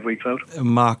 5 weeks out.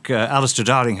 Mark, Alistair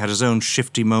Darling had his own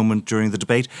shifty moment during the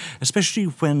debate, especially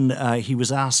when he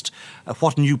was asked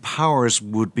what new powers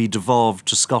would be devolved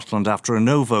to Scotland after a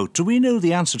no vote. Do we know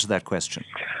the answer to that question?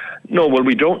 No, well,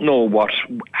 we don't know what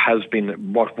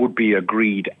would be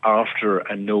agreed after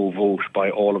a no vote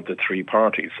by all of the three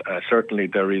parties. Certainly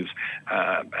there is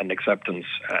an acceptance,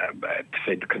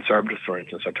 say the Conservatives, for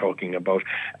instance, are talking about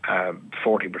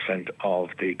 40% of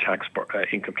the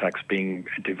income tax being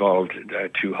devolved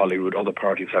to Holyrood. Other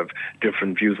parties have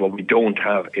different views. What we don't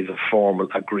have is a formal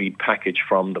agreed package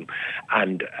from them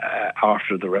and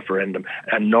after the referendum,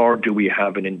 and nor do we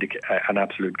have an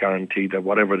absolute guarantee that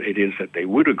whatever it is that they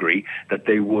would agree, that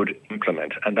they would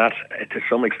implement. And that, to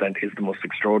some extent, is the most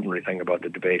extraordinary thing about the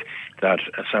debate that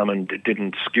Salmon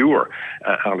didn't skewer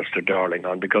Alistair Darling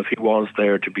on, because he was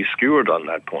there to be skewered on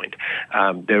that point.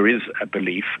 There is a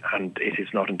belief, and it is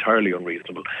not entirely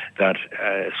unreasonable, that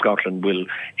Scotland will,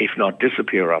 if not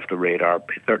disappear off the radar,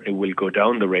 it certainly will go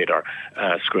down the radar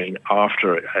screen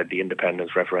after the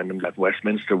independence referendum, that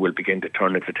Westminster will begin to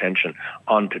turn its attention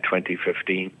onto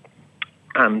 2015.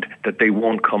 And that they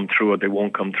won't come through, or they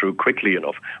won't come through quickly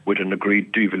enough with an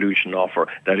agreed devolution offer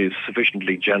that is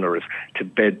sufficiently generous to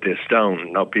bed this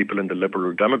down. Now, people in the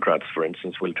Liberal Democrats, for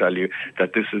instance, will tell you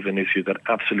that this is an issue that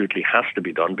absolutely has to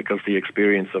be done, because the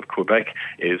experience of Quebec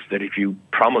is that if you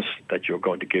promise that you're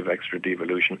going to give extra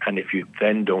devolution, and if you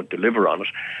then don't deliver on it,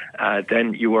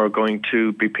 then you are going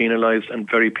to be penalised and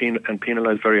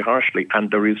penalised very harshly. And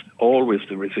there is always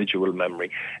the residual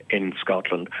memory in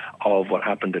Scotland of what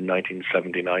happened in 1979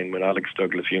 when Alex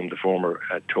Douglas-Hume, the former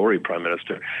Tory Prime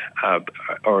Minister,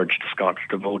 urged Scots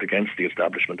to vote against the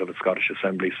establishment of a Scottish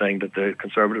Assembly, saying that the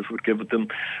Conservatives would give them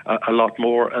a lot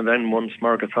more, and then once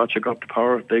Margaret Thatcher got to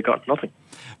power, they got nothing.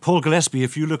 Paul Gillespie,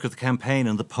 if you look at the campaign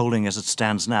and the polling as it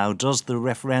stands now, does the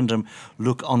referendum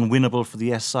look unwinnable for the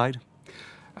Yes side?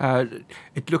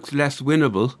 It looks less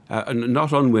winnable,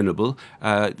 not unwinnable.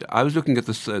 I was looking at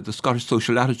the Scottish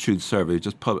Social Attitude Survey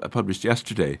just published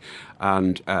yesterday,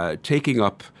 and taking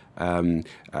up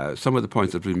some of the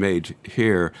points that we made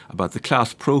here about the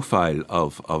class profile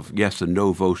of yes and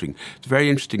no voting. It's a very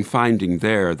interesting finding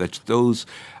there that those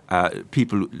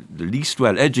people, the least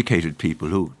well-educated people,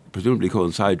 who presumably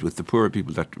coincide with the poorer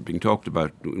people that are being talked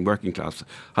about in working class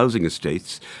housing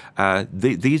estates,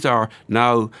 these are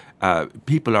now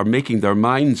people are making their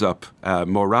minds up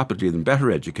more rapidly than better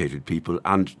educated people,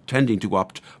 and tending to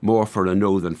opt more for a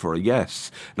no than for a yes.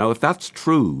 Now, if that's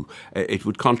true, it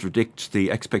would contradict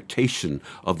the expectation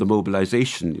of the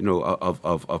mobilisation,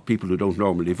 of people who don't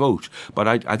normally vote. But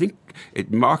I think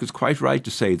Mark is quite right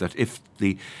to say that if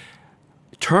the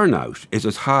turnout is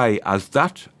as high as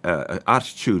that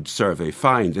attitude survey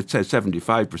finds, it says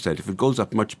 75%. If it goes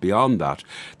up much beyond that,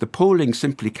 the polling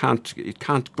simply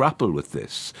can't grapple with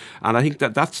this. And I think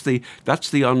that's the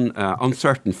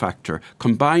uncertain factor,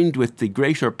 combined with the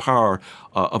greater power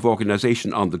of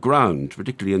organisation on the ground,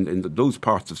 particularly in those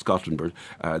parts of Scotland,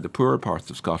 the poorer parts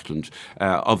of Scotland,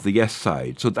 of the yes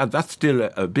side. So that's still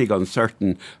a big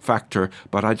uncertain factor.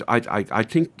 But I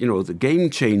think the game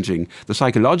changing, the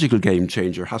psychological game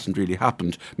changer hasn't really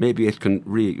happened. Maybe it can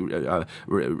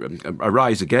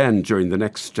arise again during the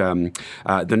next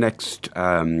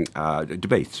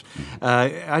debates.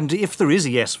 And if there is a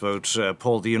yes vote,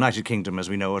 Paul, the United Kingdom, as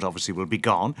we know it, obviously will be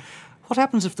gone. What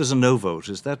happens if there's a no vote?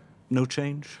 Is that no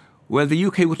change? Well, the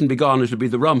UK wouldn't be gone. It would be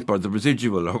the rump or the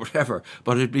residual or whatever.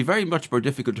 But it would be very much more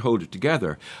difficult to hold it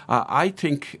together. I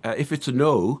think if it's a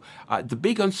no, the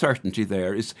big uncertainty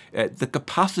there is the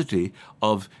capacity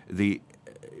of the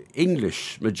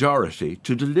English majority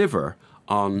to deliver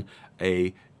on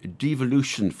a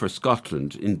devolution for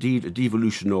Scotland, indeed a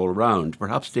devolution all round,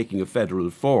 perhaps taking a federal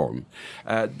form,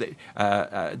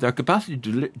 their capacity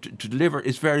to deliver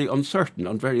is very uncertain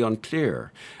and very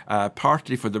unclear,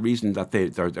 partly for the reason that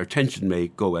their attention may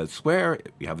go elsewhere.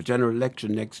 We have a general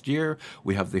election next year.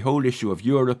 We have the whole issue of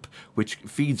Europe, which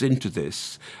feeds into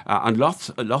this, and lots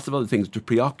of other things to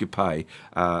preoccupy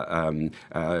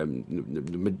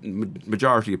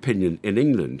majority opinion in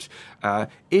England.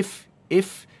 If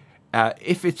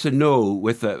it's a no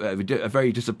with a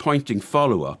very disappointing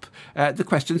follow-up, the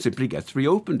question simply gets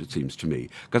reopened, it seems to me.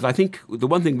 Because I think the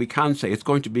one thing we can say, it's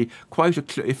going to be quite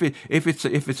if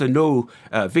it's a no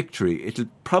victory, it'll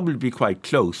probably be quite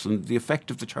close, and the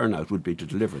effect of the turnout would be to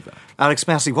deliver that. Alex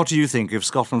Massey, what do you think? If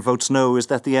Scotland votes no, is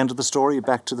that the end of the story,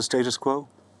 back to the status quo?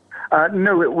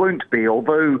 No, it won't be,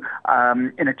 although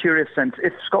in a curious sense,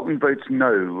 if Scotland votes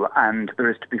no and there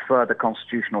is to be further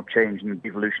constitutional change and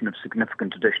devolution of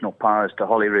significant additional powers to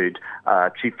Holyrood,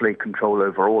 chiefly control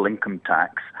over all income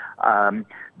tax,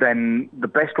 then the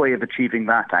best way of achieving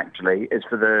that actually is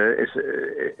for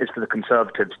the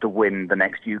Conservatives to win the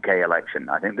next UK election.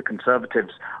 I think the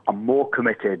Conservatives are more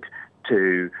committed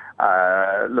to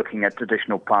looking at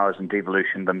additional powers and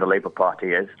devolution than the Labour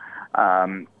Party is.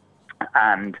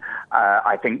 And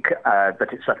I think that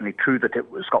it's certainly true that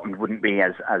Scotland wouldn't be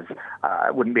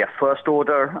wouldn't be a first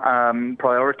order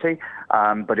priority,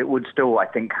 but it would still, I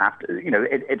think, have to.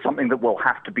 It's something that will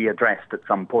have to be addressed at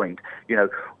some point.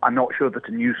 I'm not sure that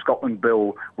a new Scotland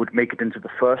bill would make it into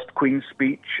the first Queen's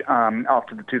speech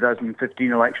after the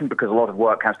 2015 election, because a lot of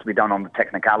work has to be done on the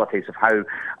technicalities of how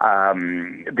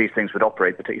these things would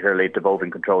operate, particularly devolving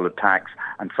control of tax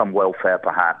and some welfare,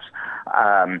 perhaps.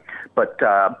 But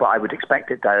I would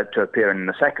expect it to appear in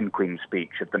the second Queen's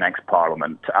speech of the next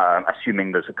Parliament,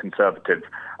 assuming there's a Conservative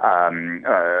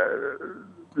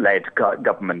led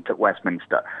government at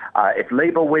Westminster. If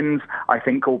Labour wins, I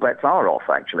think all bets are off,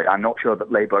 actually. I'm not sure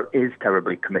that Labour is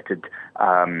terribly committed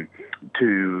to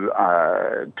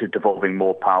devolving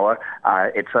more power.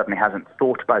 It certainly hasn't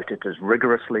thought about it as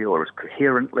rigorously or as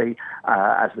coherently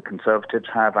as the Conservatives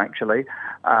have, actually.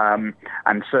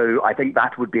 And so I think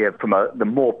that would be, from the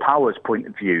more powers point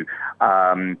of view,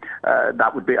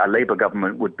 that would be a Labour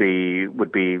government would leave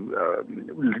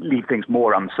things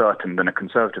more uncertain than a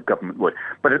Conservative government would.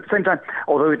 But at the same time,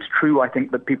 although it's true, I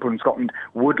think that people in Scotland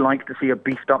would like to see a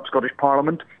beefed-up Scottish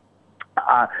Parliament.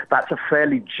 That's a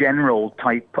fairly general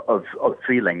type of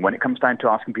feeling. When it comes down to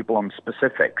asking people on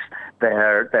specifics,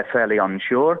 they're fairly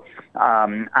unsure.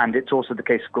 And it's also the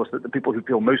case, of course, that the people who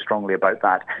feel most strongly about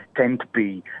that tend to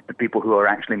be the people who are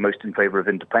actually most in favour of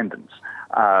independence.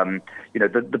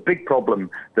 The big problem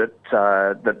that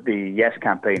the Yes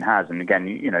campaign has, and again,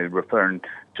 referring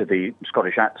to the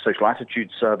Scottish Social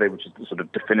Attitudes Survey, which is the sort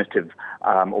of definitive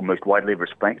or most widely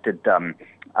respected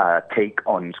take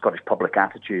on Scottish public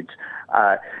attitudes,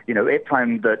 it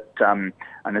found that,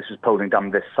 and this was polling done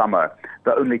this summer,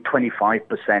 that only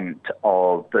 25%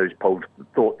 of those polled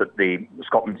thought that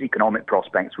Scotland's economic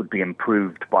prospects would be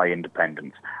improved by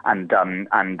independence, and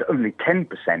only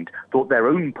 10% thought their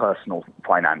own personal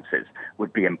finances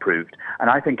would be improved. And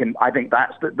I think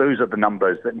those are the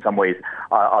numbers that, in some ways,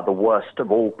 are the worst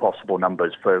of all possible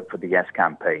numbers for the Yes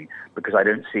campaign, because I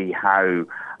don't see how,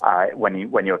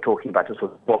 when you're talking about a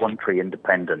sort of voluntary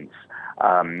independence,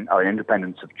 or an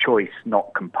independence of choice,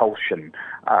 not compulsion,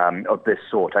 of this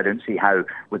sort, I don't see how,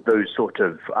 with those sort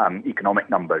of economic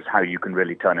numbers, how you can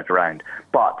really turn it around.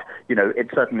 But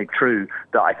it's certainly true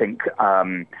that I think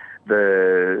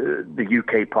the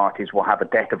UK parties will have a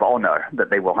debt of honour that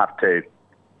they will have to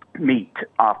meet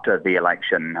after the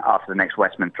election, after the next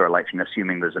Westminster election,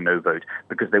 assuming there's a no vote,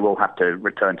 because they will have to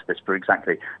return to this for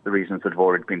exactly the reasons that have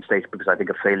already been stated, because I think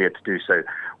a failure to do so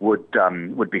would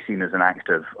be seen as an act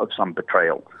of some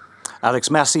betrayal.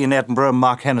 Alex Massey in Edinburgh,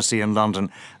 Mark Hennessy in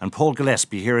London, and Paul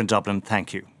Gillespie here in Dublin,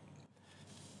 thank you.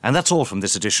 And that's all from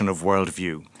this edition of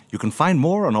Worldview. You can find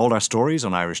more on all our stories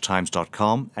on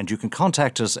irishtimes.com, and you can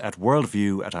contact us at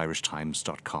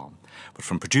worldview@irishtimes.com. But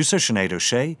from producer Sinead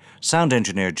O'Shea, sound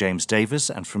engineer James Davis,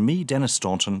 and from me, Dennis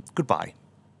Staunton, goodbye.